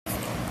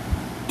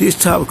This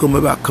topic comes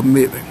about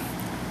commitment.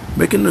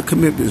 Making a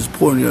commitment is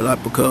important in your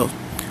life because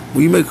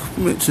when you make a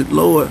commitment to the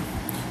Lord,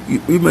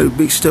 you make a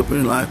big step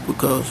in life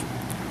because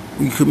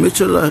when you commit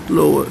your life to the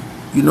Lord,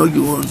 you know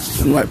you're in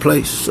the right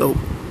place. So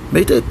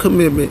make that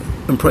commitment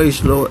and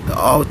praise the Lord at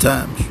all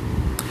times.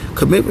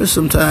 Commitment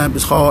sometimes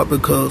is hard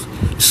because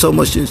there's so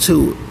much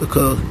into it.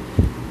 Because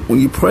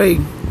when you pray,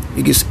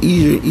 it gets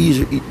easier and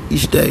easier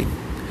each day.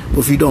 But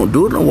if you don't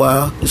do it in a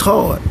while, it's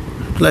hard.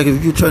 Like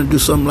if you're trying to do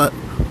something like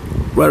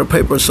write a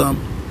paper or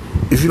something,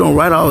 if you don't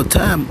write all the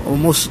time or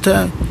most of the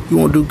time, you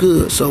won't do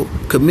good. So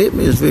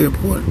commitment is very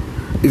important.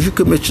 If you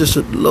commit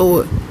yourself to the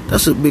Lord,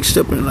 that's a big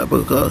step in your life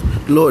because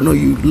the Lord knows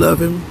you love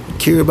Him,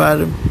 care about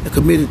Him, and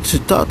committed to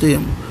talk to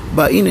Him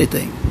about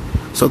anything.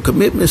 So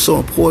commitment is so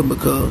important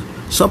because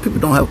some people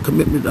don't have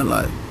commitment in their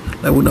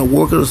life. Like when they're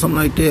working or something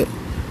like that,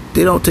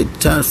 they don't take the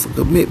time for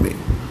commitment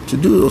to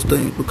do those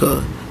things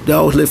because they're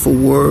always late for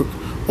work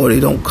or they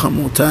don't come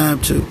on time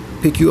to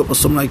pick you up or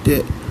something like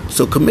that.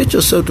 So commit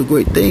yourself to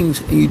great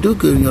things and you do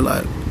good in your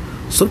life.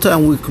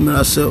 Sometimes we commit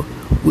ourselves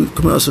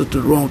to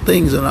the wrong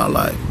things in our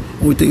life.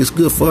 When we think it's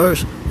good for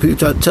us, people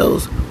try to tell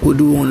us what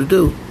do we want to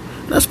do.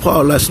 And that's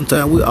part of life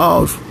sometimes. We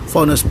all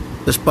fall in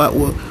that spot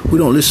where we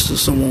don't listen to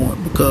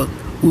someone because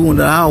we want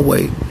it our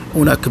way. And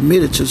we're not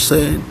committed to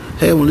saying,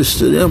 hey, I want to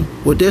listen to them,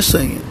 what they're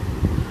saying.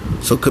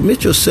 So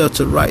commit yourself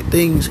to the right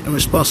things and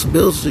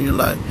responsibilities in your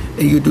life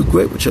and you do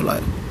great with your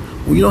life.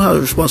 When you don't have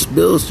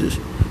responsibilities,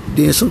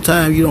 then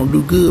sometimes you don't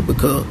do good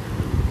because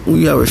when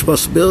you have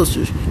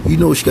responsibilities, you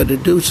know what you got to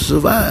do to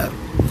survive.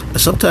 And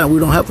sometimes we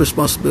don't have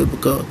responsibility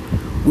because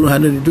we don't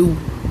have nothing to do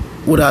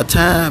with our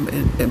time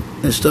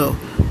and stuff.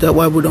 That's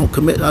why we don't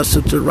commit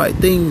ourselves to the right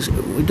things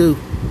we do.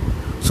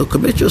 So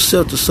commit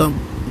yourself to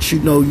something that you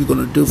know you're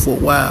going to do for a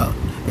while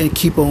and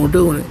keep on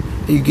doing it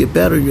and you get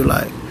better in your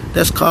life.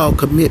 That's called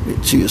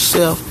commitment to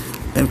yourself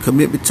and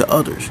commitment to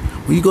others.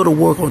 When you go to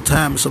work on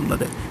time or something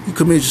like that, you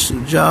commit to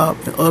the job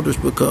and others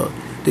because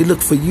they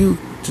look for you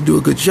to do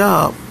a good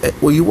job at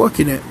where you're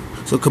working at.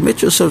 So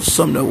commit yourself to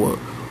something that will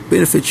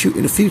benefit you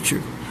in the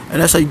future.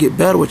 And that's how you get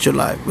better with your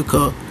life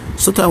because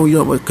sometimes when you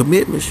don't make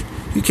commitments,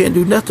 you can't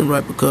do nothing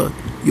right because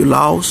you're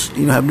lost,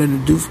 you don't have nothing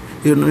to do,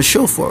 you have nothing to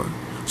show for it.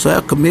 So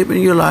have commitment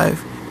in your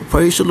life,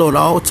 praise the Lord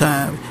all the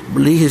time,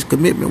 believe His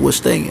commitment will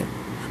stand.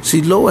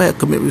 See, the Lord had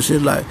commitments in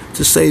His life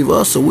to save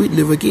us so we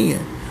live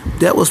again.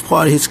 That was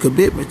part of His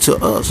commitment to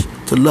us,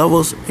 to love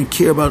us and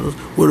care about us,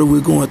 whatever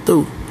we're going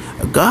through.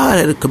 God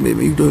had a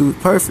commitment, even though He was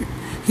perfect.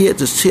 He had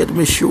to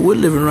make sure we're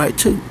living right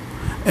too.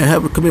 And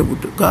having a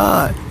commitment with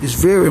God is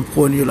very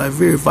important in your life,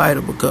 very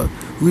vital because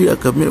we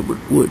have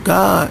commitment with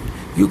God,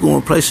 you're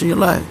going place in your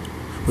life.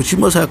 But you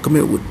must have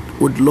commitment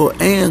with the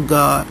Lord and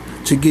God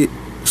to get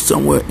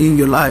somewhere in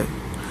your life.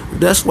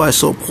 That's why it's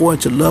so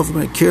important to love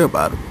Him and care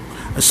about Him.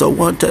 And so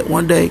one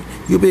day,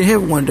 you'll be in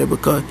heaven one day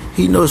because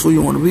He knows where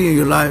you want to be in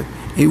your life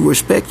and He will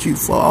respect you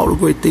for all the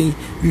great things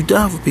you've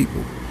done for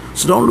people.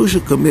 So don't lose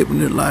your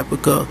commitment in life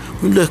because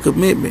when you lose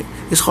commitment,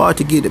 it's hard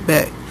to get it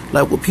back.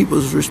 Like with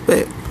people's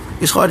respect,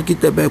 it's hard to get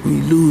that back when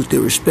you lose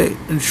their respect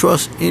and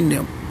trust in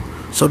them.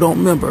 So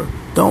don't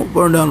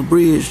burn down the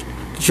bridge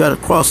to try to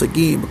cross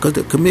again because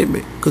the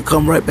commitment could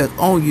come right back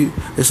on you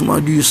if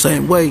somebody do you the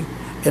same way,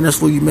 and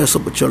that's where you mess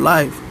up with your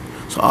life.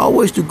 So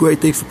always do great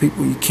things for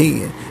people when you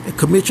can and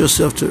commit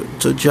yourself to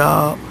a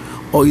job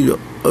or you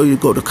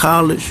go to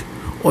college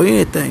or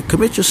anything.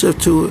 Commit yourself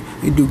to it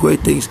and do great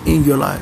things in your life.